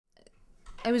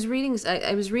I was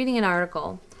reading an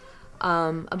article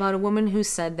about a woman who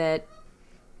said that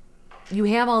you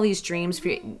have all these dreams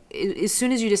for as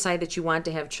soon as you decide that you want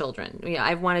to have children.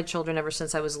 I've wanted children ever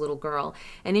since I was a little girl.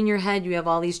 And in your head, you have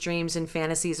all these dreams and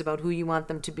fantasies about who you want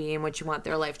them to be and what you want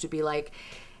their life to be like.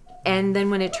 And then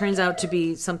when it turns out to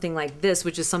be something like this,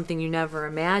 which is something you never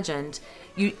imagined,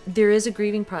 there is a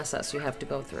grieving process you have to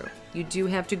go through. You do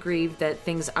have to grieve that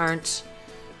things aren't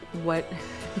what...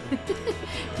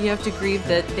 you have to grieve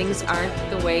that things aren't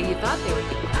the way you thought they would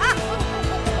be.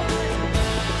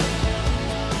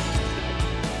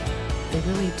 They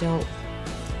really don't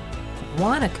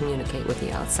want to communicate with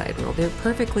the outside world. They're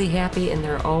perfectly happy in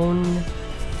their own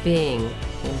being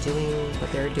and doing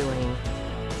what they're doing.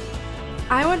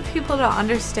 I want people to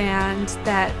understand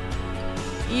that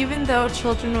even though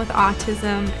children with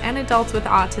autism and adults with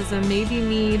autism maybe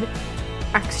need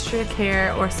extra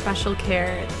care or special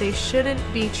care, they shouldn't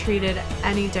be treated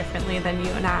any differently than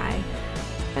you and I.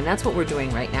 And that's what we're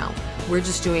doing right now. We're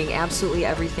just doing absolutely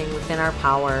everything within our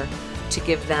power to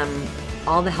give them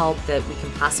all the help that we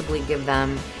can possibly give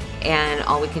them, and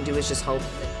all we can do is just hope.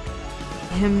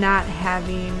 Him not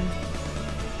having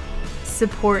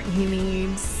support he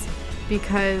needs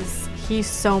because he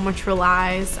so much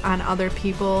relies on other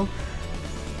people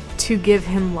to give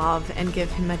him love and give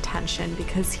him attention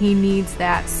because he needs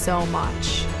that so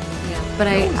much. Yeah, but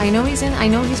I know he's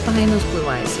behind those blue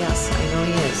eyes. Yes, I know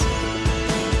he is.